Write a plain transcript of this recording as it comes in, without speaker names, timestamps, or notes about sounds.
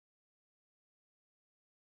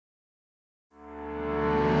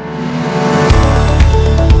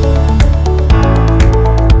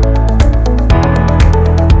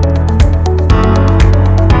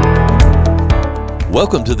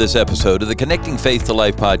Welcome to this episode of the Connecting Faith to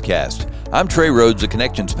Life podcast. I'm Trey Rhodes, the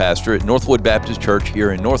Connections Pastor at Northwood Baptist Church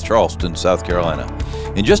here in North Charleston, South Carolina.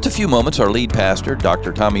 In just a few moments, our lead pastor,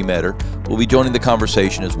 Dr. Tommy Metter, will be joining the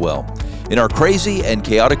conversation as well. In our crazy and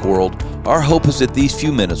chaotic world, our hope is that these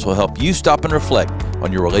few minutes will help you stop and reflect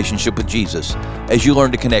on your relationship with Jesus as you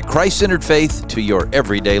learn to connect Christ-centered faith to your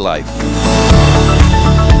everyday life.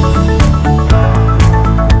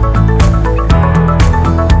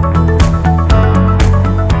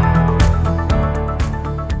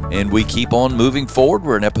 And we keep on moving forward.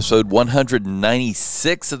 We're in episode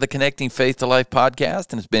 196 of the Connecting Faith to Life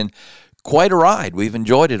podcast, and it's been quite a ride. We've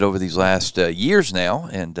enjoyed it over these last years now,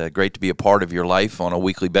 and great to be a part of your life on a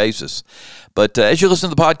weekly basis. But as you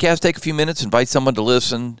listen to the podcast, take a few minutes, invite someone to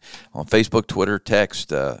listen on Facebook, Twitter, text,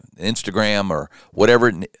 Instagram, or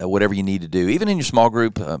whatever you need to do. Even in your small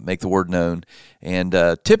group, make the word known. And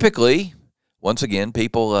typically, once again,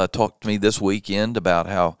 people talk to me this weekend about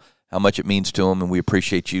how much it means to them, and we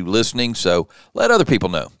appreciate you listening, so let other people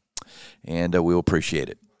know, and we'll appreciate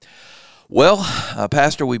it. Well,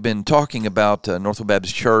 Pastor, we've been talking about Northwood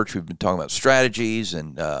Baptist Church. We've been talking about strategies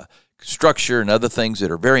and structure and other things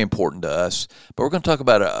that are very important to us, but we're going to talk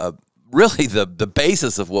about really the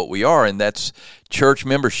basis of what we are, and that's church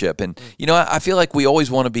membership. And, you know, I feel like we always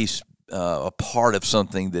want to be a part of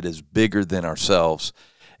something that is bigger than ourselves.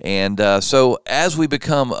 And so as we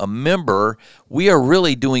become a member, we are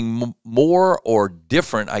really doing more or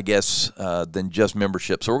different, I guess, than just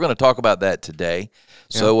membership. So we're going to talk about that today.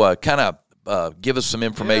 Yeah. So kind of give us some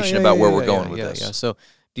information about where we're going with this. Yeah. So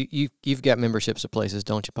you've got memberships of places,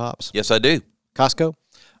 don't you, Pops? Yes, I do. Costco?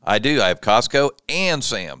 I do. I have Costco and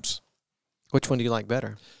Sam's. Which one do you like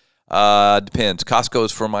better? Depends. Costco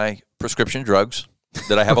is for my prescription drugs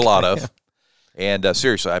that I have a lot of. And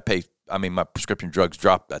seriously, my prescription drugs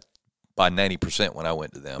dropped by 90% when I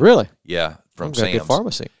went to them. Really? Yeah, from Sam's. Good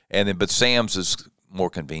pharmacy. But Sam's is more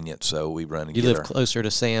convenient, so we run and You live closer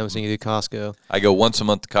to Sam's than you do Costco. I go once a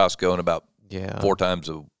month to Costco and about 4 times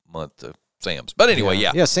a month to Sam's. But anyway,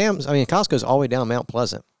 yeah. Sam's. Costco's all the way down Mount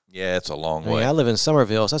Pleasant. Yeah, it's a long way. I live in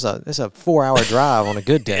Somerville, so it's a 4-hour drive on a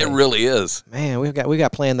good day. It really is. Man, we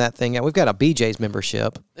got planned that thing out. We've got a BJ's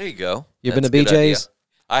membership. There you go. You've been to BJ's?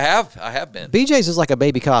 I have been. BJ's is like a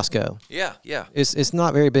baby Costco. Yeah. It's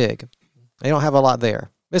not very big. They don't have a lot there.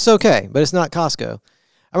 It's okay, but it's not Costco.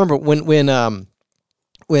 I remember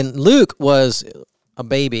when Luke was a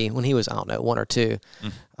baby, when he was, 1 or 2,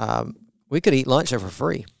 we could eat lunch there for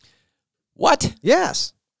free. What?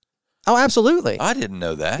 Yes. Oh, absolutely. I didn't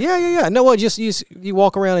know that. Yeah. No, well, you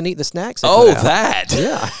walk around and eat the snacks. That.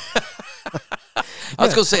 Yeah. I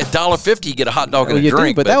was going to say $1.50, you get a hot dog and a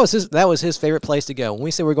drink. But that was his favorite place to go. When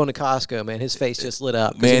we said we're going to Costco, man, his face just lit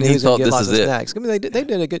up. Man, he thought this is it. Snacks. They did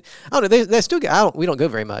a good. I don't know. They still get. We don't go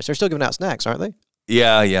very much. They're still giving out snacks, aren't they?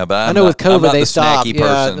 Yeah. But I know with COVID they stopped.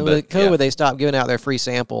 With COVID they stopped giving out their free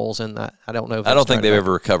samples, and I don't know. I don't think they've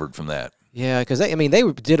ever recovered from that. Yeah, because they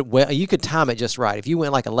did it well. You could time it just right. If you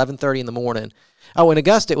went like 11:30 in the morning. Oh, in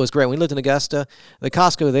Augusta, it was great. When we lived in Augusta, the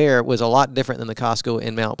Costco there was a lot different than the Costco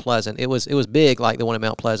in Mount Pleasant. It was big like the one in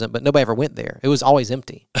Mount Pleasant, but nobody ever went there. It was always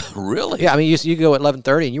empty. Really? Yeah, you go at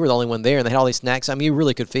 11:30 and you were the only one there, and they had all these snacks. You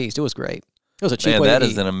really could feast. It was great. It was a cheap way to eat. That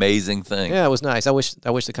is an amazing thing. Yeah, it was nice. I wish the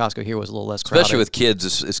Costco here was a little less crowded. Especially with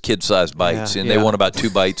kids, it's kid-sized bites, and they want about 2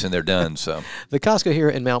 bites and they're done. So the Costco here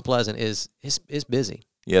in Mount Pleasant is busy.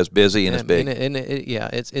 Yeah, it's busy and it's big.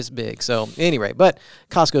 It's big. So anyway, but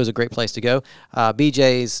Costco is a great place to go.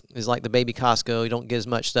 BJ's is like the baby Costco. You don't get as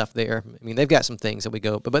much stuff there. They've got some things that we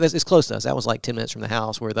go, but it's close to us. That was like 10 minutes from the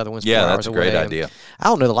house, where the other one's 4 hours away. Yeah, that's a great idea. I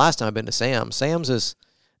don't know the last time I've been to Sam's. Sam's is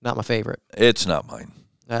not my favorite. It's not mine.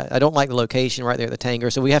 I don't like the location right there at the Tanger.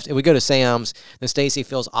 So we go to Sam's, then Stacy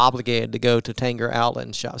feels obligated to go to Tanger Outlet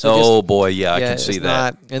and shop. So I can see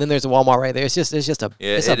that. And then there's the Walmart right there. It's just a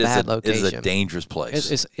bad location. It's a dangerous place.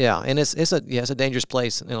 It's a dangerous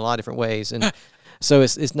place in a lot of different ways. And so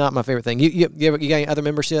it's not my favorite thing. You got any other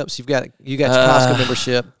memberships? You got your Costco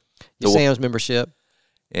membership, your Sam's membership.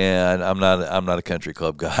 And I'm not a country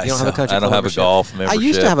club guy. You don't have a country club I don't have a golf membership. I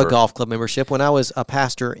used to have a golf club membership when I was a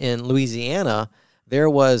pastor in Louisiana. There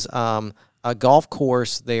was a golf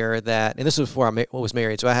course there and this was before I was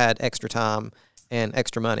married, so I had extra time and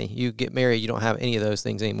extra money. You get married, you don't have any of those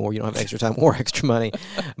things anymore. You don't have extra time or extra money.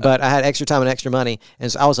 But I had extra time and extra money, and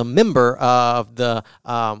so I was a member of the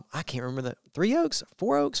I can't remember the 3 Oaks,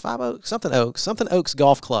 4 Oaks, 5 Oaks, something Oaks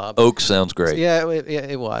Golf Club. Oaks sounds great. So, yeah,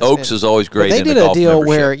 it was. Oaks is always great. They did a deal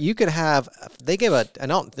where you could have. They gave and I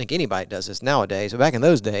don't think anybody does this nowadays, but back in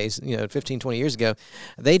those days, 15, 20 years ago,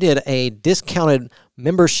 they did a discounted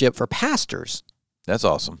membership for pastors. That's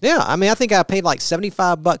awesome. Yeah, I mean, I think I paid like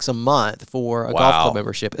 $75 a month for a golf Wow. club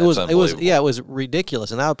membership. That's It was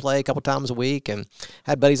ridiculous, and I would play a couple times a week, and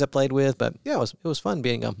had buddies I played with. But yeah, it was fun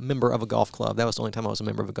being a member of a golf club. That was the only time I was a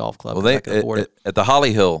member of a golf club. Well, 'cause I could afford it. at the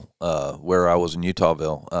Holly Hill, where I was in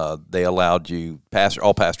Utahville, they allowed you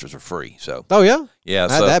all pastors are free. So Oh yeah, yeah,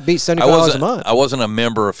 that, so that beats I $75 a month. I wasn't a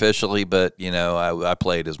member officially, but I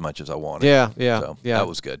played as much as I wanted. Yeah, So yeah. that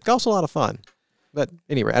was good. Golf's a lot of fun. But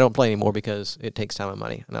anyway, I don't play anymore because it takes time and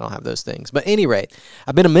money, and I don't have those things. But anyway,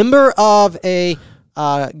 I've been a member of a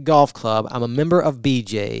golf club. I'm a member of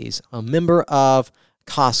BJ's. I'm a member of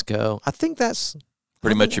Costco. I think that's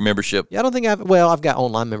Pretty much your membership. Yeah, I don't think I've got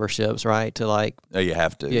online memberships, right? To like, Oh, you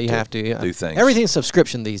have to. yeah, you have to do things. Everything's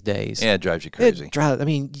subscription these days. Yeah, it drives you crazy. It drives. I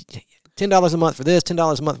mean, $10 a month for this,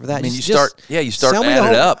 $10 a month for that. I mean, you just start sell me the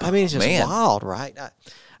adding it whole- up. I mean, it's just Man. wild, right?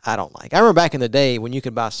 I don't like. I remember back in the day when you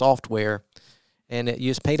could buy software, and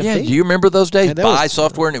you just paid a Yeah, fee. do you remember those days? Yeah, that Buy was-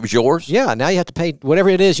 software and it was yours? Yeah, now you have to pay whatever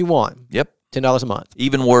it is you want. Yep. $10 a month.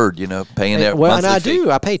 Even Word, paying that Well, monthly and I fee.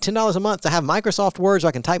 do. I pay $10 a month to have Microsoft Word so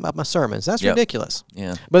I can type up my sermons. That's Yep. ridiculous.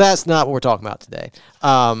 Yeah. But that's not what we're talking about today.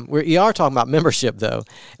 We are talking about membership, though.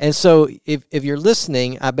 And so if you're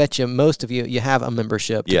listening, I bet you most of you have a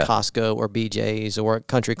membership to Yeah. Costco or BJ's or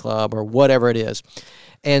Country Club or whatever it is.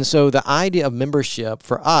 And so the idea of membership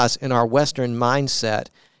for us in our Western mindset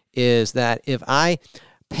is that if I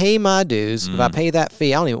pay my dues, if I pay that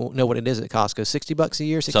fee, I don't even know what it is at Costco, $60 a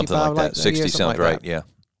year, 65 Something like that. a 60 year, sounds something like right, that. yeah.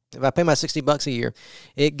 If I pay my $60 a year,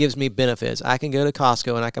 it gives me benefits. I can go to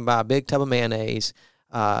Costco and I can buy a big tub of mayonnaise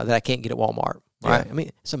that I can't get at Walmart. Right? Yeah. I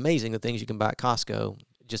mean, it's amazing the things you can buy at Costco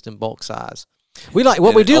just in bulk size. What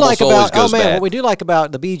we And do it like almost about always goes bad. what we do like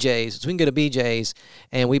about the BJ's is we can go to BJ's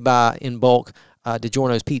and we buy in bulk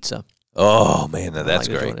DiGiorno's pizza. Oh man, now that's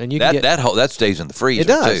like great. And you can get, that stays in the freezer. it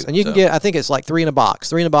does, too, and you can so. get. I think it's like 3 in a box.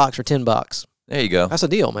 3 in a box for $10. There you go. That's a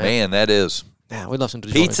deal, man. Man, that is Yeah, we love some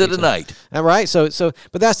DiGiorno pizza tonight. All right, so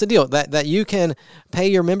but that's the deal that you can pay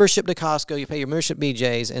your membership to Costco, you pay your membership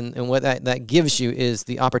BJ's, and what that gives you is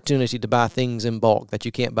the opportunity to buy things in bulk that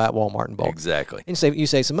you can't buy at Walmart in bulk. Exactly. And you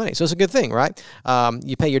save some money, so it's a good thing, right?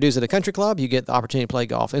 You pay your dues at a country club, you get the opportunity to play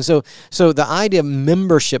golf, and so the idea of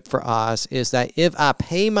membership for us is that if I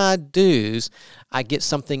pay my dues, I get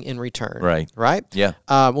something in return. Right. Right. Yeah.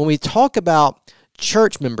 When we talk about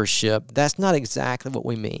church membership, that's not exactly what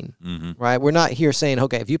we mean, right? We're not here saying,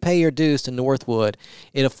 okay, if you pay your dues to Northwood,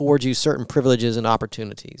 it affords you certain privileges and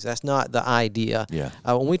opportunities. That's not the idea. Yeah.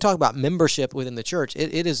 When we talk about membership within the church,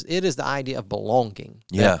 it is the idea of belonging.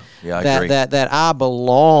 Yeah. Yeah, I agree. That I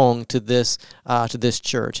belong to this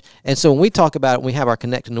church. And so when we talk about it, we have our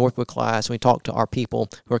Connect to Northwood class, we talk to our people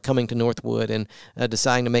who are coming to Northwood and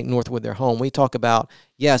deciding to make Northwood their home. We talk about,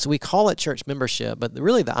 yes, we call it church membership, but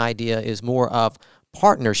really the idea is more of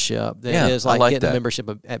partnership that is I like like getting that. a membership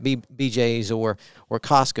at BJ's or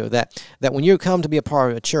Costco. That when you come to be a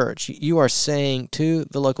part of a church, you are saying to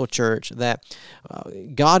the local church that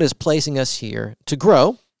God is placing us here to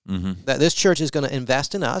grow. That this church is going to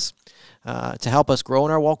invest in us to help us grow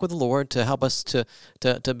in our walk with the Lord, to help us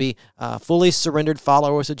to be fully surrendered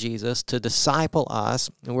followers of Jesus, to disciple us.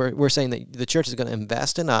 And we're saying that the church is going to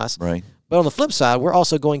invest in us. Right. But on the flip side, we're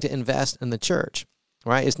also going to invest in the church.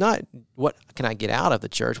 Right? It's not what can I get out of the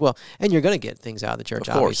church. Well, and you're going to get things out of the church,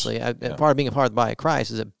 Of course. obviously. Part of being a part of the body of Christ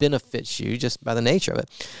is it benefits you just by the nature of it.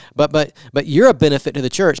 But you're a benefit to the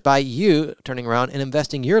church by you turning around and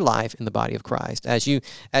investing your life in the body of Christ as you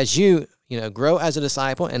grow as a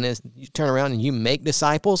disciple, and as you turn around and you make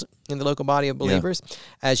disciples in the local body of believers,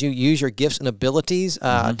 as you use your gifts and abilities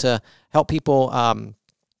to help people in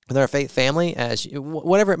their faith family,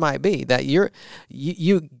 whatever it might be, that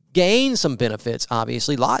you gain some benefits,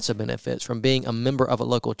 obviously, lots of benefits from being a member of a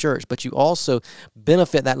local church, but you also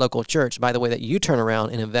benefit that local church by the way that you turn around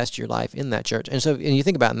and invest your life in that church. And so, and you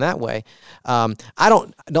think about it in that way,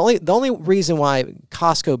 the only reason why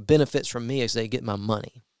Costco benefits from me is they get my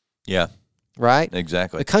money. Yeah. Right?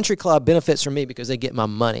 Exactly. The country club benefits from me because they get my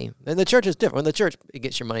money. And the church is different. The church, it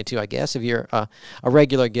gets your money too, I guess, if you're a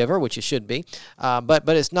regular giver, which you should be. But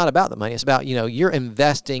it's not about the money. It's about, you're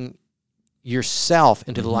investing yourself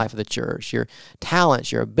into the life of the church, your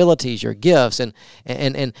talents, your abilities, your gifts, and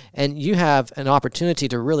you have an opportunity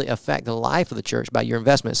to really affect the life of the church by your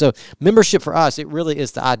investment. So membership for us, it really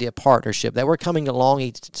is the idea of partnership, that we're coming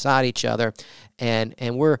alongside each other and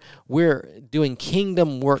we're doing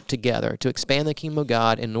kingdom work together to expand the kingdom of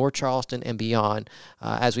God in North Charleston and beyond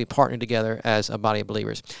as we partner together as a body of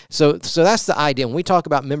believers. So that's the idea. When we talk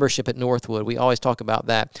about membership at Northwood, we always talk about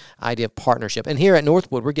that idea of partnership. And here at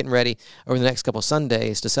Northwood, we're getting ready over the next couple of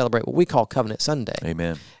Sundays to celebrate what we call Covenant Sunday.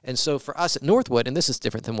 Amen. And so for us at Northwood, and this is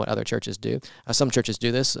different than what other churches do. Some churches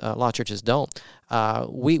do this. A lot of churches don't.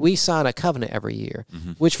 We sign a covenant every year,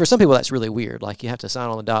 which for some people that's really weird. Like you have to sign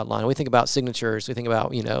on the dotted line. We think about signatures. We think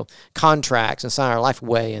about contracts and sign our life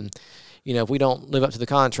away. And if we don't live up to the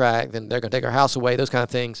contract, then they're going to take our house away. Those kind of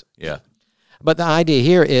things. Yeah. But the idea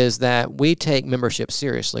here is that we take membership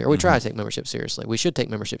seriously, or we try to take membership seriously. We should take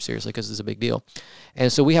membership seriously because it's a big deal.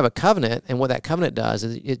 And so we have a covenant, and what that covenant does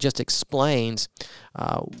is it just explains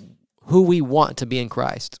who we want to be in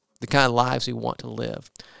Christ, the kind of lives we want to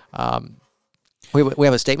live. We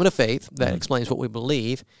have a statement of faith that explains what we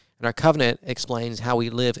believe, and our covenant explains how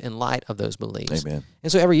we live in light of those beliefs. Amen.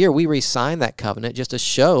 And so every year we re-sign that covenant just to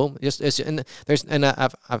show.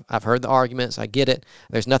 I've heard the arguments. I get it.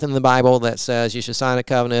 There's nothing in the Bible that says you should sign a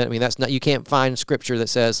covenant. I mean, you can't find scripture that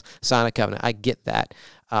says sign a covenant. I get that.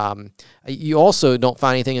 You also don't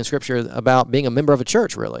find anything in scripture about being a member of a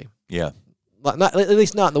church, really. Yeah. Not, at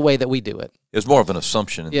least not in the way that we do it. It's more of an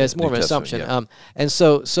assumption. Yeah, it's more of an assumption. Yeah.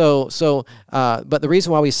 But the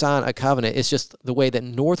reason why we sign a covenant is just the way that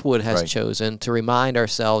Northwood has chosen to remind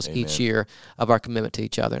ourselves each year of our commitment to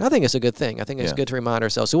each other. And I think it's a good thing. I think it's good to remind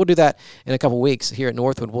ourselves. So we'll do that in a couple of weeks here at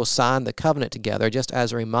Northwood. We'll sign the covenant together just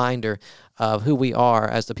as a reminder of who we are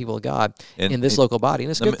as the people of God in this local body.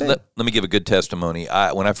 And it's a good thing. Let me give a good testimony.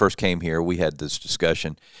 When I first came here, we had this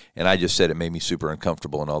discussion, and I just said it made me super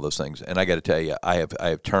uncomfortable and all those things. And I got to tell you, I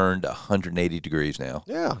have turned 180 degrees now.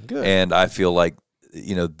 Yeah, good. And I feel like,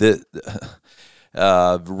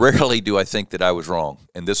 rarely do I think that I was wrong,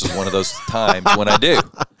 and this is one of those times when I do.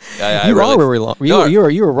 You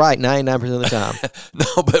were right 99% of the time.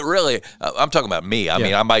 No, but really, I'm talking about me. I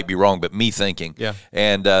mean, I might be wrong, but me thinking. Yeah.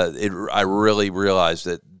 And I really realized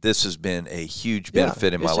that this has been a huge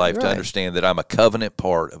benefit in my life to understand that I'm a covenant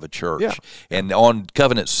part of a church. Yeah. And on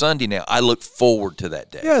Covenant Sunday now, I look forward to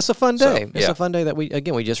that day. Yeah, it's a fun day. It's a fun day that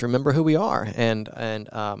we just remember who we are.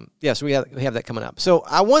 So we have that coming up. So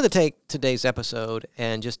I wanted to take today's episode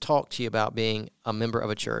and just talk to you about being a member of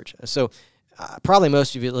a church. So probably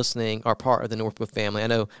most of you listening are part of the Northwood family. I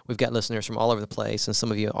know we've got listeners from all over the place, and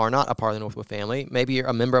some of you are not a part of the Northwood family. Maybe you're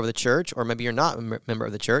a member of the church, or maybe you're not a member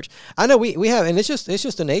of the church. I know we have, and it's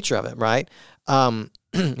just the nature of it, right? And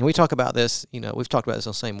we talk about this. We've talked about this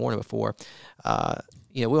on Sunday morning before.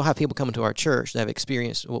 We'll have people come into our church that have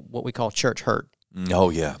experienced what we call church hurt. Oh,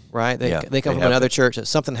 yeah. Right? They come from another church that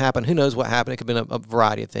something happened. Who knows what happened? It could have been a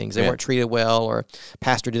variety of things. They weren't treated well, or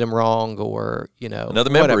pastor did them wrong, or, another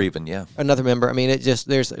member even, Another member. I mean, it just,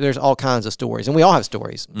 there's all kinds of stories. And we all have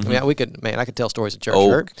stories. Mm-hmm. I mean, I could tell stories of church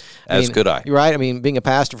hurt. Could I. You're right. I mean, being a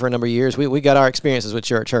pastor for a number of years, we got our experiences with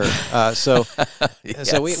church hurt. So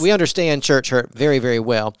we understand church hurt very, very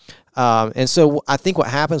well. And so I think what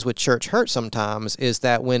happens with church hurt sometimes is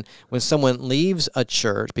that when someone leaves a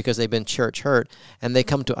church because they've been church hurt and they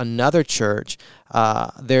come to another church,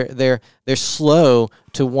 they're slow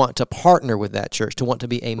to want to partner with that church, to want to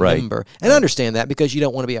be a member. And I understand that, because you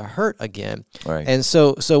don't want to be a hurt again. Right. And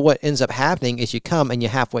so what ends up happening is you come and you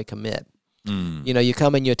halfway commit. You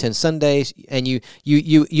come and you attend Sundays, and you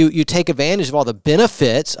take advantage of all the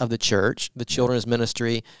benefits of the church, the children's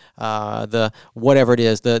ministry, the whatever it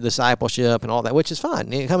is, the discipleship and all that, which is fine.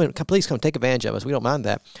 Please come take advantage of us. We don't mind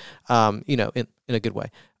that, in a good way.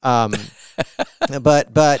 But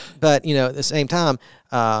at the same time,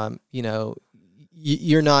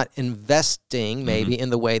 you're not investing maybe in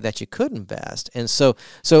the way that you could invest. And so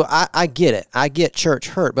I get it. I get church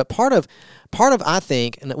hurt, but part of I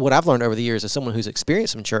think, and what I've learned over the years as someone who's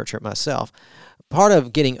experienced some church hurt myself, part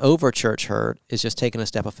of getting over church hurt is just taking a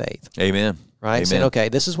step of faith. Amen. Right? Amen. Saying, okay,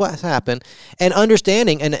 this is what's happened, and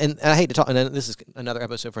understanding, and I hate to talk, and this is another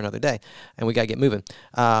episode for another day, and we got to get moving.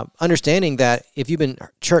 Understanding that if you've been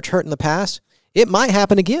church hurt in the past, it might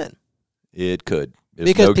happen again. It could.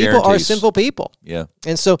 Because people are sinful people. Yeah.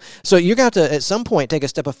 And so you're going to have to, at some point, take a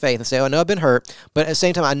step of faith and say, I know I've been hurt, but at the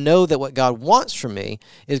same time, I know that what God wants from me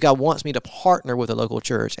is God wants me to partner with a local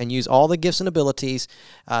church and use all the gifts and abilities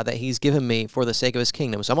that He's given me for the sake of His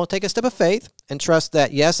kingdom. So I'm going to take a step of faith and trust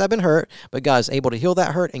that, yes, I've been hurt, but God is able to heal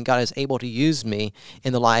that hurt, and God is able to use me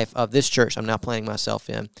in the life of this church I'm now planting myself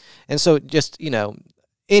in. And so just,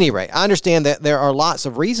 any rate, I understand that there are lots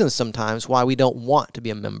of reasons sometimes why we don't want to be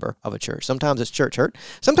a member of a church. Sometimes it's church hurt.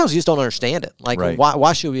 Sometimes we just don't understand it. Like, Right.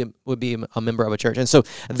 why should we be a member of a church? And so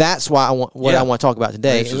that's why I want I want to talk about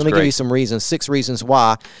today. This And is let me give great. you some reasons, 6 reasons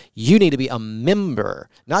why you need to be a member,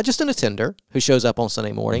 not just an attender who shows up on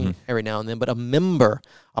Sunday morning every now and then, but a member,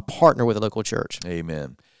 a partner with a local church.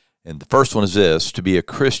 Amen. And the first one is this: to be a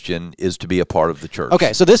Christian is to be a part of the church.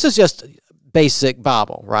 Okay, so this is just basic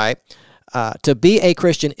Bible, right? To be a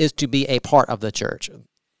Christian is to be a part of the church.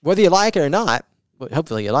 Whether you like it or not, but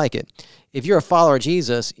hopefully you like it. If you're a follower of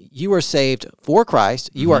Jesus, you are saved for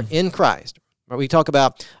Christ. You are in Christ. We talk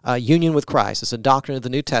about union with Christ. It's a doctrine of the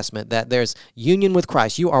New Testament that there's union with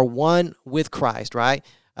Christ. You are one with Christ, right?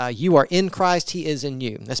 You are in Christ. He is in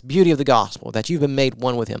you. That's the beauty of the gospel, that you've been made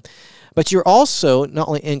one with him. But you're also, not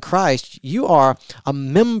only in Christ, you are a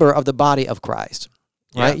member of the body of Christ.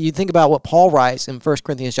 Right? Yeah. You think about what Paul writes in 1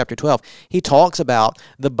 Corinthians chapter 12. He talks about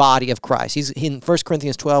the body of Christ. He's in 1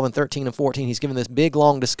 Corinthians 12 and 13 and 14, he's given this big,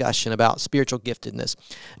 long discussion about spiritual giftedness.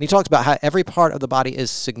 And he talks about how every part of the body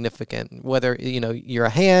is significant, whether you're a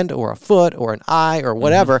hand or a foot or an eye or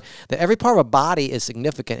whatever, that every part of a body is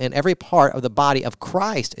significant, and every part of the body of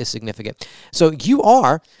Christ is significant. So you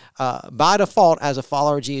are, by default, as a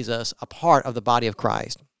follower of Jesus, a part of the body of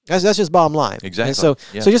Christ. That's just bottom line. Exactly. And so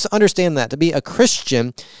Yeah. just understand that. To be a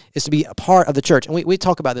Christian is to be a part of the church. And we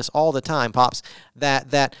talk about this all the time, Pops,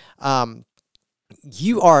 that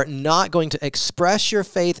you are not going to express your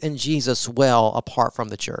faith in Jesus well apart from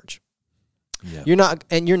the church. Yeah.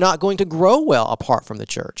 You're not going to grow well apart from the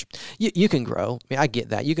church. You can grow. I mean, I get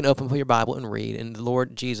that. You can open your Bible and read, and the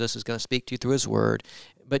Lord Jesus is going to speak to you through his word.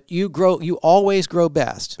 But you always grow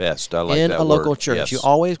best. Best. I like in that a local word. church. Yes. You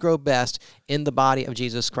always grow best in the body of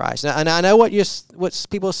Jesus Christ. Now, and I know what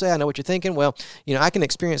people say. I know what you're thinking. Well, I can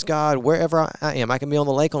experience God wherever I am. I can be on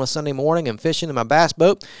the lake on a Sunday morning and fishing in my bass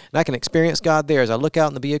boat, and I can experience God there as I look out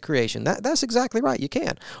in the Bee of Creation. That's exactly right. You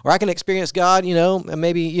can. Or I can experience God, and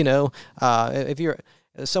maybe, if you're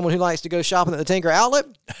someone who likes to go shopping at the Tinker Outlet,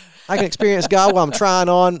 I can experience God while I'm trying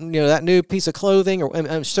on, that new piece of clothing,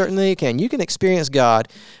 and certainly you can. You can experience God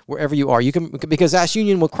wherever you are. You can, because that's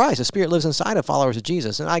union with Christ. The Spirit lives inside of followers of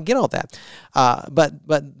Jesus, and I get all that.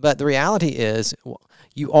 But the reality is,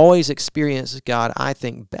 you always experience God, I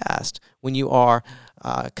think, best when you are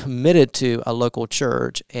committed to a local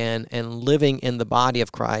church and living in the body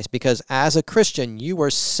of Christ. Because as a Christian, you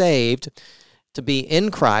were saved to be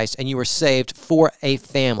in Christ, and you were saved for a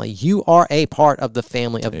family. You are a part of the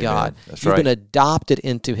family of Amen. God. That's You've right. been adopted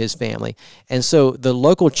into his family. And so the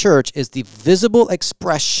local church is the visible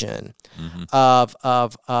expression of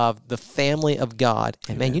the family of God.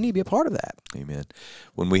 And man, you need to be a part of that. Amen.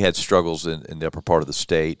 When we had struggles in the upper part of the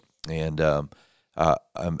state, and I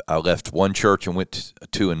left one church and went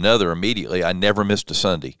to another immediately, I never missed a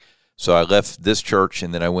Sunday. So I left this church,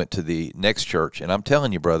 and then I went to the next church. And I'm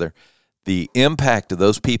telling you, brother, the impact of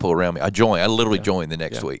those people around me. I literally joined the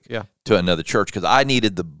next week to another church because I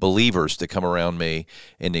needed the believers to come around me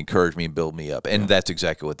and encourage me and build me up. And that's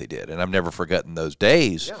exactly what they did. And I've never forgotten those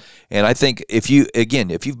days. Yeah. And I think if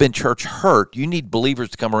you've been church hurt, you need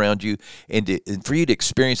believers to come around you and for you to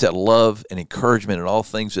experience that love and encouragement and all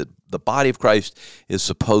things that the body of Christ is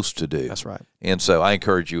supposed to do. That's right. And so I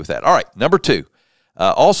encourage you with that. All right, number 2.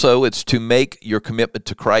 Also, it's to make your commitment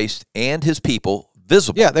to Christ and his people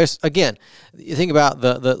visible. Yeah, there's, again, you think about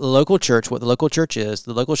the local church, what the local church is.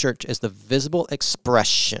 The local church is the visible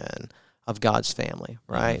expression of God's family,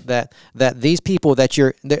 right? Mm-hmm. That these people that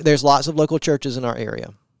there's lots of local churches in our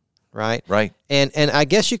area, right? Right. And I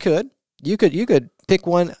guess you could pick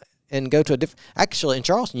one and go to a different, actually in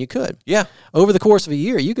Charleston you could. Yeah. Over the course of a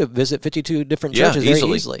year, you could visit 52 different churches very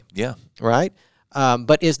easily. Yeah. Right?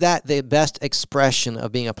 But is that the best expression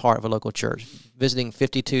of being a part of a local church? Visiting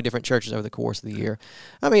 52 different churches over the course of the year.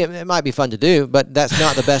 I mean, it might be fun to do, but that's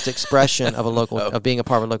not the best expression of of being a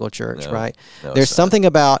part of a local church, right? No, there's something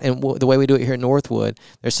about, and the way we do it here in Northwood,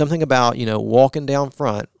 there's something about, walking down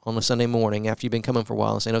front on a Sunday morning after you've been coming for a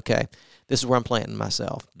while and saying, okay, this is where I'm planting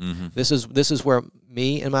myself. Mm-hmm. This is where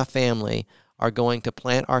me and my family are going to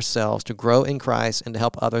plant ourselves to grow in Christ and to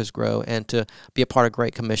help others grow and to be a part of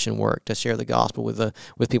Great Commission work, to share the gospel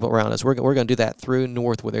with people around us. We're going to do that through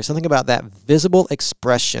Northwood. There's something about that visible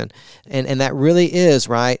expression, and that really is,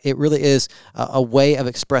 right? It really is a way of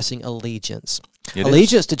expressing allegiance.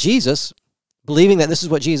 Allegiance to Jesus, believing that this is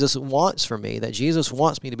what Jesus wants for me, that Jesus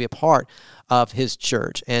wants me to be a part of his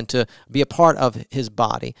church and to be a part of his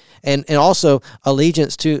body, and also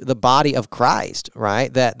allegiance to the body of Christ,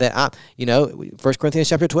 right? That I, 1 Corinthians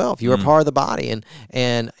chapter 12, you are part of the body,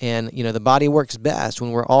 and the body works best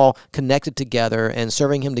when we're all connected together and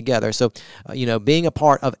serving him together. So, being a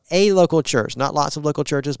part of a local church, not lots of local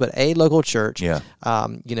churches, but a local church,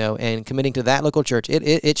 and committing to that local church,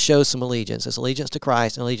 it shows some allegiance. It's allegiance to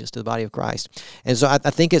Christ and allegiance to the body of Christ. And so I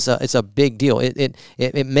think it's a big deal.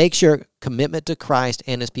 It makes your commitment to Christ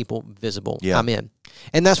and his people visible. Yeah. I'm in.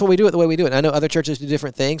 And that's what we do it the way we do it. And I know other churches do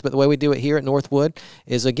different things, but the way we do it here at Northwood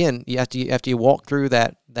is, again, after you walk through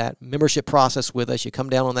that membership process with us, you come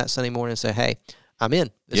down on that Sunday morning and say, hey, I'm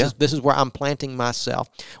in. This is where I'm planting myself.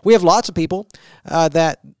 We have lots of people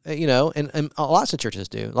that, and lots of churches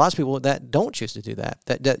do. Lots of people that don't choose to do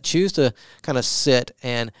that choose to kind of sit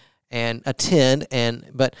and attend,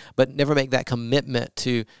 but never make that commitment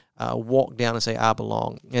to walk down and say, I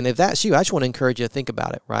belong. And if that's you, I just want to encourage you to think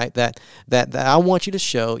about it, right? That I want you to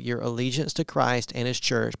show your allegiance to Christ and his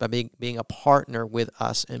church by being a partner with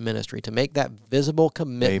us in ministry, to make that visible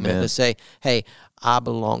commitment. Amen. To say, hey, I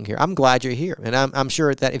belong here. I'm glad you're here. And I'm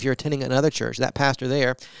sure that if you're attending another church, that pastor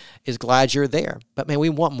there is glad you're there. But man, we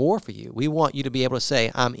want more for you. We want you to be able to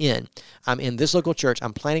say, I'm in this local church.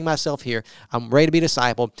 I'm planting myself here. I'm ready to be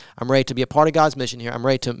discipled. I'm ready to be a part of God's mission here. I'm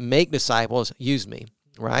ready to make disciples. Use me.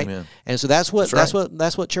 Right. Amen. And so that's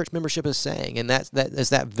what church membership is saying, and that's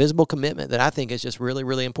that visible commitment that I think is just really,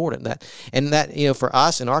 really important. That for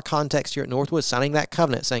us in our context here at Northwood, signing that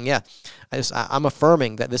covenant, saying, yeah, I'm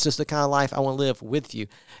affirming that this is the kind of life I want to live with you.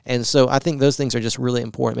 And so I think those things are just really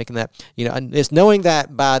important, making that, it's knowing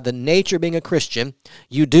that by the nature of being a Christian,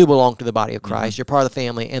 you do belong to the body of Christ. Mm-hmm. You're part of the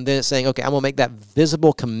family. And then it's saying, okay, I'm going to make that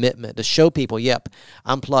visible commitment to show people, yep,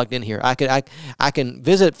 I'm plugged in here. I can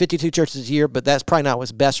visit 52 churches a year, but that's probably not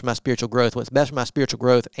what's best for my spiritual growth. What's best for my spiritual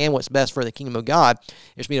growth and what's best for the kingdom of God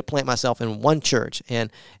is for me to plant myself in one church and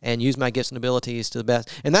use my gifts and abilities to the best.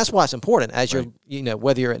 And that's why it's important as you're,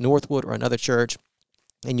 whether you're at Northwood or another church,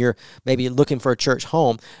 and you're maybe looking for a church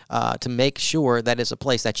home, to make sure that it's a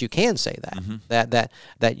place that you can say that, mm-hmm.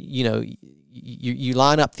 that you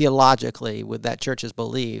line up theologically with that church's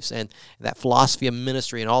beliefs and that philosophy of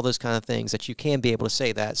ministry and all those kind of things, that you can be able to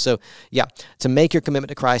say that. So, yeah, to make your commitment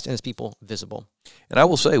to Christ and his people visible. And I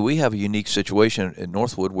will say we have a unique situation in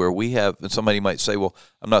Northwood where we have, and somebody might say, well,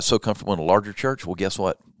 I'm not so comfortable in a larger church. Well, guess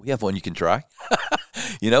what? We have one you can try.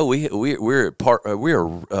 We're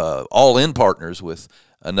all in partners with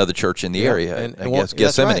another church in the area. And I guess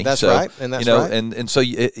Gethsemane. That's right. And that's right. And so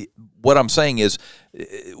what I'm saying is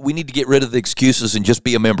we need to get rid of the excuses and just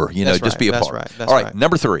be a member. Be a part. Right. All right.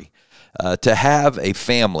 Number 3. To have a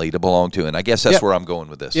family to belong to, and I guess that's where I'm going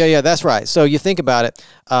with this. Yeah, that's right. So you think about it.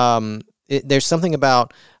 There's something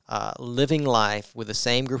about living life with the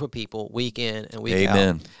same group of people week in and week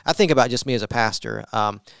Amen. out. I think about just me as a pastor.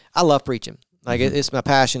 I love preaching. Like, mm-hmm. It's my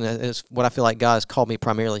passion. It's what I feel like God has called me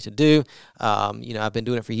primarily to do. I've been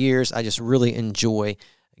doing it for years. I just really enjoy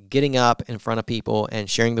getting up in front of people and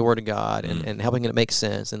sharing the Word of God and helping it make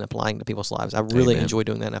sense and applying to people's lives. I really enjoy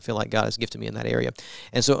doing that, and I feel like God has gifted me in that area.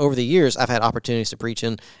 And so over the years, I've had opportunities to preach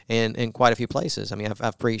in quite a few places. I mean,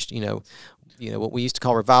 I've preached, what we used to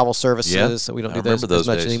call revival services. So we don't do those as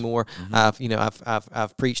much anymore. Mm-hmm.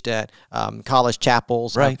 I've preached at college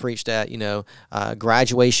chapels. Right. I've preached at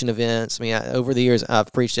graduation events. I mean, over the years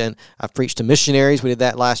I've preached to missionaries. We did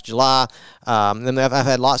that last July. Then I've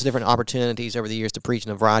had lots of different opportunities over the years to preach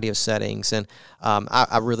in a variety of settings, and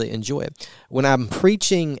I really enjoy it. When I'm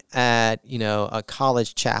preaching at a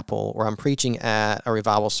college chapel or I'm preaching at a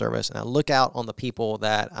revival service, and I look out on the people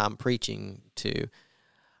that I'm preaching to,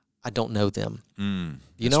 I don't know them.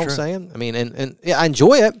 You know what I'm saying? I mean, and I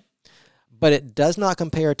enjoy it, but it does not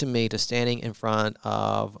compare to me to standing in front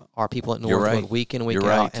of our people at Northwood week in, week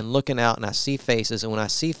out, and looking out, and I see faces, and when I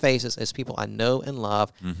see faces as people I know and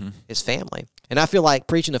love, it's family. And I feel like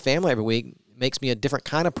preaching to family every week makes me a different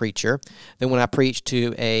kind of preacher than when I preach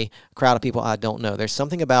to a crowd of people I don't know. There's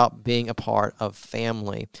something about being a part of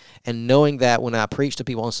family and knowing that when I preach to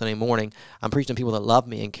people on Sunday morning, I'm preaching to people that love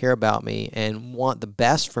me and care about me and want the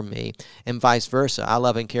best for me, and vice versa. I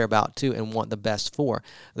love and care about too and want the best for.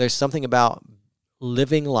 There's something about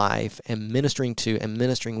living life and ministering to and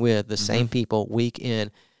ministering with the same people week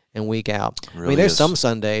in and week out. Really, I mean, there's some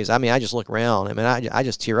Sundays, I just look around, I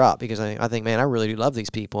just tear up because I think, man, I really do love these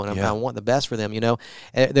people, and I want the best for them,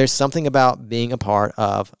 There's something about being a part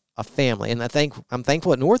of a family. And I'm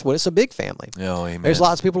thankful at Northwood, it's a big family. Oh, amen. There's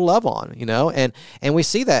lots of people to love on, and we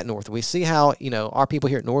see that at Northwood. We see how, our people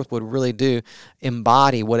here at Northwood really do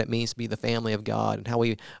embody what it means to be the family of God and how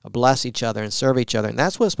we bless each other and serve each other. And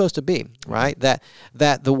that's what it's supposed to be, right?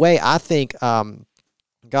 That the way I think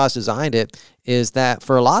God's designed it is that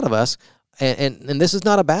for a lot of us, and this is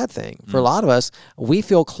not a bad thing. For a lot of us, we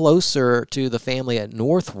feel closer to the family at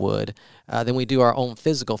Northwood than we do our own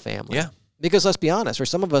physical family. Yeah. Because let's be honest, for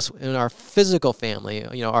some of us in our physical family,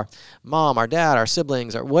 our mom, our dad, our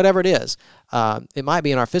siblings, or whatever it is, it might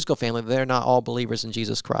be in our physical family, they're not all believers in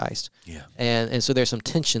Jesus Christ. Yeah. And so there's some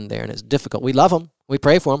tension there, and it's difficult. We love them. We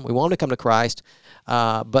pray for them. We want them to come to Christ,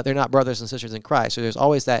 but they're not brothers and sisters in Christ. So there's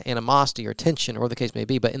always that animosity or tension, or the case may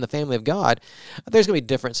be. But in the family of God, there's going to be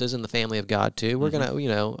differences in the family of God too. We're going to,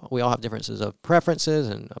 we all have differences of preferences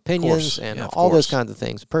and opinions and all those kinds of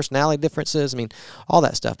things, personality differences. I mean, all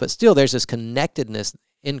that stuff. But still, there's this connectedness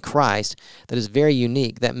in Christ that is very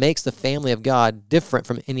unique, that makes the family of God different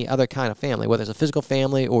from any other kind of family, whether it's a physical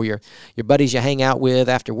family or your buddies you hang out with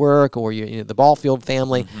after work, or the ball field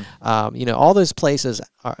family. All those places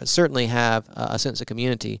certainly have a sense of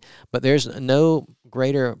community, but there's no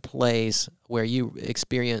greater place where you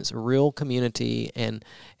experience real community and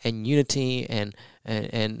unity and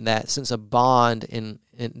that sense of bond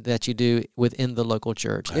that you do within the local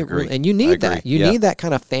church. And you need that. You need that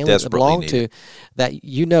kind of family to belong to, that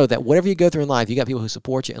that whatever you go through in life, you got people who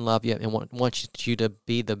support you and love you and want you to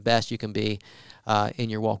be the best you can be in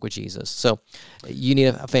your walk with Jesus. So you need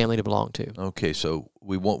a family to belong to. Okay, so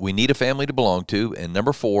we need a family to belong to, and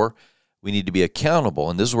number 4, we need to be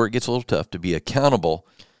accountable. And this is where it gets a little tough, to be accountable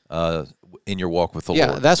in your walk with the Lord.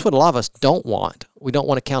 Yeah, that's what a lot of us don't want. We don't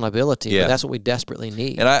want accountability, but that's what we desperately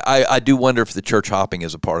need. And I do wonder if the church hopping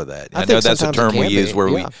is a part of that. I know that's a term we use where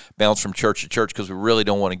we bounce from church to church because we really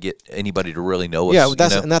don't want to get anybody to really know us.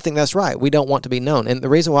 Yeah, and I think that's right. We don't want to be known. And the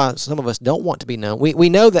reason why some of us don't want to be known, we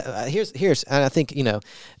know that, here's and I think,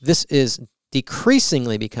 this is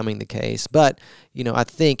decreasingly becoming the case, but, I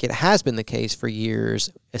think it has been the case for years,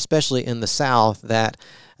 especially in the South, that,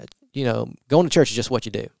 going to church is just what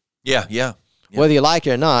you do. Yeah. Whether you like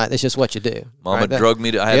it or not, it's just what you do. Mama drugged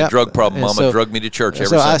me to, I had a drug problem. Mama drugged me to church every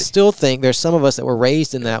Sunday. So I still think there's some of us that were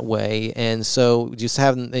raised in that way, and so just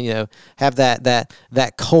have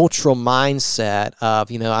that cultural mindset of,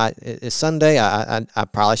 it's Sunday, I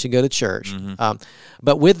probably should go to church.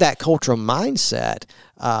 But with that cultural mindset,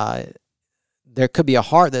 there could be a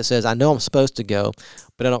heart that says, I know I'm supposed to go,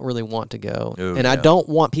 but I don't really want to go. I don't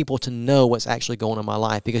want people to know what's actually going on in my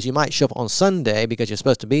life, because you might show up on Sunday because you're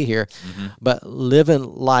supposed to be here, but living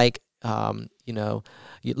like,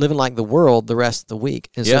 living like the world the rest of the week.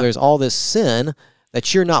 And so there's all this sin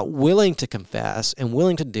that you're not willing to confess and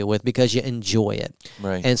willing to deal with because you enjoy it.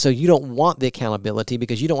 Right. And so you don't want the accountability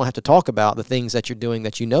because you don't have to talk about the things that you're doing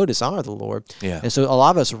that dishonor the Lord. Yeah. And so a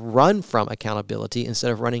lot of us run from accountability instead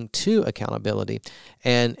of running to accountability.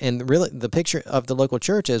 And really the picture of the local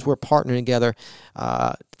church is we're partnering together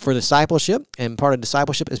for discipleship, and part of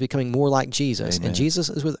discipleship is becoming more like Jesus. Amen. And Jesus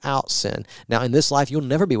is without sin. Now, in this life, you'll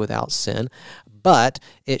never be without sin, but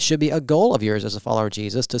it should be a goal of yours as a follower of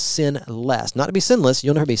Jesus to sin less. Not to be sinless,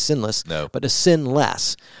 you'll never be sinless, but to sin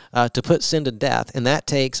less, to put sin to death. And that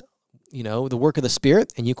takes the work of the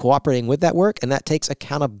Spirit and you cooperating with that work, and that takes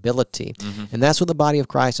accountability. And that's what the body of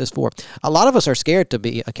Christ is for. A lot of us are scared to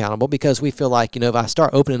be accountable because we feel like, if I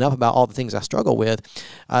start opening up about all the things I struggle with,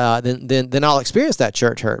 then I'll experience that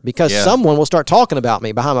church hurt because someone will start talking about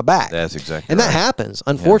me behind my back. That's exactly and right. That happens.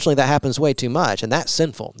 Unfortunately, that happens way too much, and that's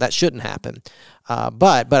sinful. That shouldn't happen.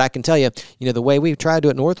 But I can tell you, the way we try to do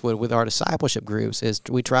at Northwood with our discipleship groups is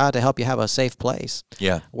we try to help you have a safe place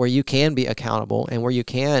where you can be accountable and where you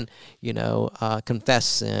can, confess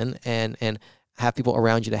sin and have people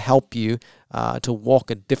around you to help you to walk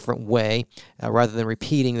a different way rather than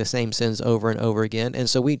repeating the same sins over and over again. And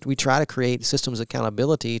so we try to create systems of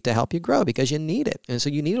accountability to help you grow because you need it. And so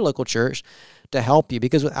you need a local church to help you,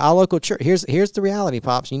 because without a local church, here's the reality,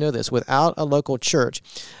 Pops. You know this. Without a local church,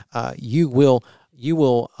 you will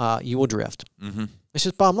drift. It's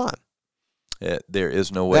just bottom line. There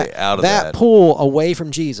is no way out of that. That pull away from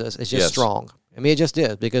Jesus is just strong. I mean, it just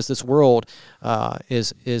is, because this world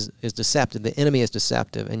is deceptive. The enemy is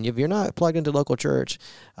deceptive, and if you're not plugged into local church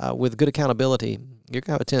with good accountability, you're going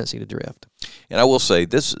to have a tendency to drift. And I will say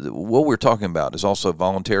this: what we're talking about is also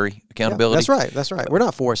voluntary accountability. That's right. We're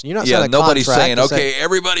not forcing. You're not. Nobody's saying, okay,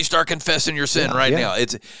 everybody start confessing your sin now.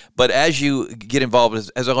 But as you get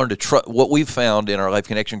involved, as I learned to trust, what we've found in our Life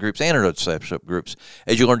Connection groups and our discipleship groups,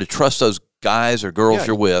 as you learn to trust those guys or girls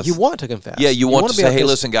you're with. You want to confess. Yeah, you want to say, hey, listen,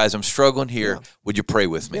 listen, guys, I'm struggling here. Yeah. Would you pray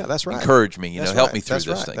with me? Yeah, that's right. Encourage me, that's help right. me through that's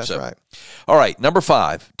this right. thing. That's so, right. All right, number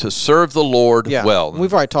 5, to serve the Lord well.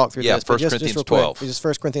 We've already talked through this. 1 Corinthians 12. Just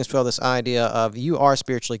 1 Corinthians 12, this idea of you are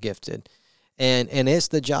spiritually gifted. And it's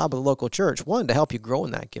the job of the local church, one, to help you grow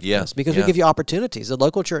in that giftedness, because we give you opportunities. The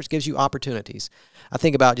local church gives you opportunities. I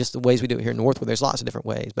think about just the ways we do it here in Northwood. There's lots of different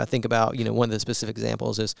ways, but I think about, one of the specific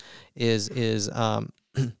examples is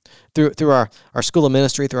through our school of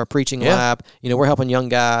ministry, through our preaching lab. We're helping young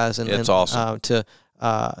guys and awesome. to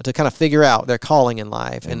kind of figure out their calling in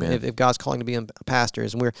life. Amen. And if God's calling to be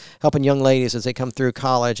pastors, and we're helping young ladies as they come through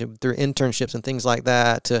college and through internships and things like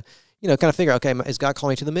that to kind of figure out, okay, is God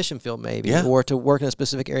calling me to the mission field maybe, or to work in a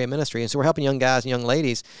specific area of ministry? And so we're helping young guys and young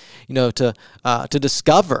ladies, to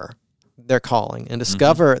discover their calling and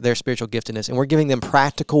discover their spiritual giftedness. And we're giving them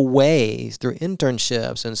practical ways through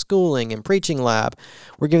internships and schooling and preaching lab.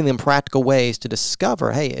 We're giving them practical ways to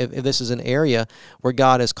discover, hey, if this is an area where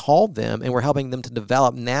God has called them, and we're helping them to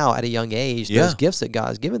develop now at a young age those gifts that God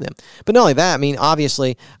has given them. But not only that,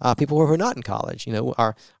 obviously, people who are not in college,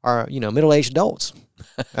 are middle-aged adults.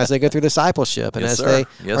 As they go through discipleship and they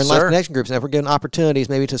are in life connection groups, and if we're given opportunities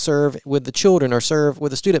maybe to serve with the children or serve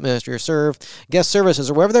with the student ministry or serve guest services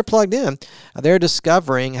or wherever they're plugged in, they're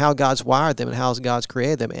discovering how God's wired them and how God's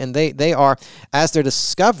created them. And they are, as they're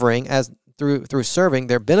discovering, through serving,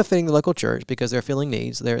 they're benefiting the local church because they're filling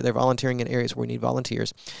needs. They're volunteering in areas where we need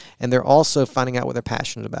volunteers. And they're also finding out what they're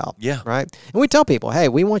passionate about. Yeah. Right? And we tell people, hey,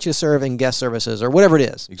 we want you to serve in guest services or whatever it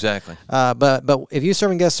is. Exactly. But if you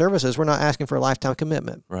serve in guest services, we're not asking for a lifetime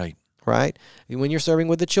commitment. Right. Right? When you're serving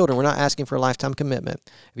with the children, we're not asking for a lifetime commitment.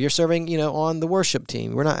 If you're serving, on the worship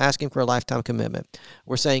team, we're not asking for a lifetime commitment.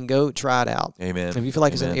 We're saying go try it out. Amen. If you feel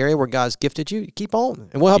like it's an area where God's gifted you, keep on.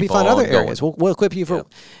 And we'll help you find other areas. We'll equip you for,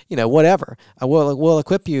 whatever. We'll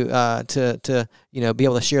equip you to be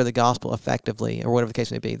able to share the gospel effectively or whatever the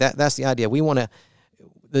case may be. That's the idea. We want to.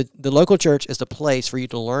 The local church is the place for you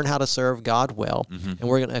to learn how to serve God well, and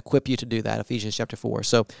we're going to equip you to do that, Ephesians chapter 4.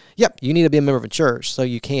 So, you need to be a member of a church so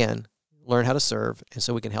you can learn how to serve, and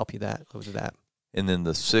so we can help you with that. And then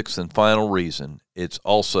the 6th and final reason, it's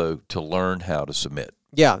also to learn how to submit.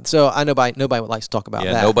 Yeah, so I know nobody would like to talk about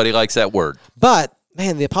that. Yeah, nobody likes that word. But,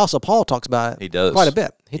 man, the Apostle Paul talks about it he does. quite a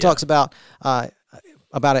bit. He talks about it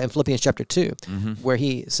in Philippians chapter 2, where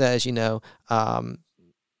he says,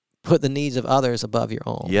 put the needs of others above your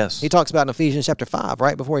own. Yes. He talks about in Ephesians chapter 5,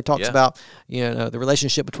 right before he talks about, the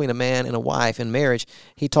relationship between a man and a wife in marriage,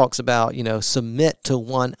 he talks about, submit to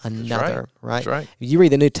one another, right? That's right. If you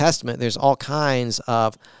read the New Testament, there's all kinds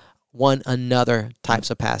of one another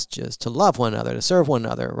types of passages, to love one another, to serve one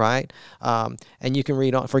another, right? And you can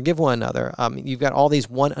read on, forgive one another. You've got all these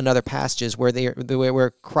one another passages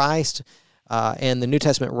where Christ and the New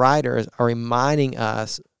Testament writers are reminding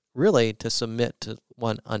us really to submit to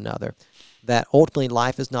one another, that ultimately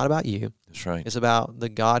life is not about you. That's right. It's about the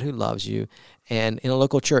God who loves you. And in a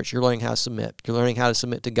local church, you're learning how to submit. You're learning how to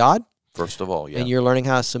submit to God. First of all, and you're learning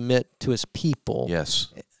how to submit to his people.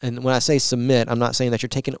 Yes. And when I say submit, I'm not saying that you're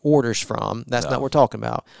taking orders from. That's not what we're talking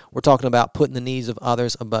about. We're talking about putting the needs of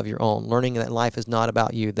others above your own, learning that life is not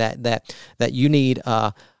about you, that you need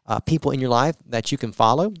people in your life that you can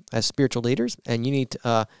follow as spiritual leaders, and you need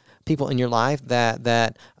people in your life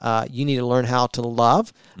that you need to learn how to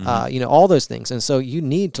love, all those things. And so you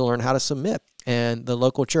need to learn how to submit. And the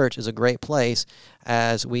local church is a great place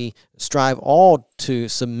as we strive all to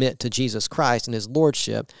submit to Jesus Christ and his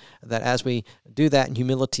lordship, that as we do that in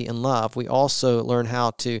humility and love, we also learn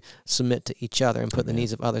how to submit to each other and put the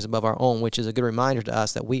needs of others above our own, which is a good reminder to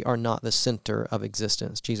us that we are not the center of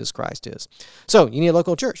existence. Jesus Christ is. So you need a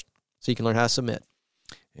local church so you can learn how to submit.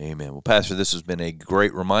 Amen. Well, Pastor, this has been a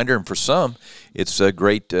great reminder, and for some, it's a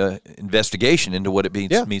great investigation into what it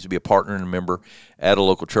means to be a partner and a member at a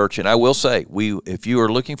local church. And I will say, if you are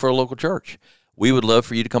looking for a local church, we would love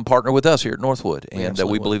for you to come partner with us here at Northwood. And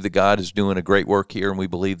we believe that God is doing a great work here, and we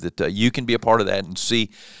believe that you can be a part of that and see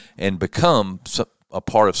and become a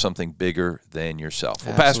part of something bigger than yourself.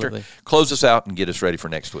 Well, Absolutely. Pastor, close us out and get us ready for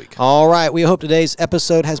next week. All right. We hope today's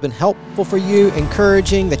episode has been helpful for you,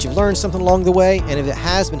 encouraging, that you've learned something along the way. And if it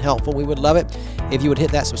has been helpful, we would love it if you would hit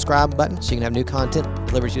that subscribe button so you can have new content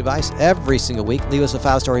delivered to your device every single week. Leave us a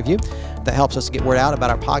 5-star review. That helps us to get word out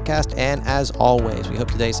about our podcast. And as always, we hope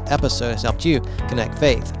today's episode has helped you connect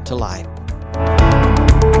faith to life.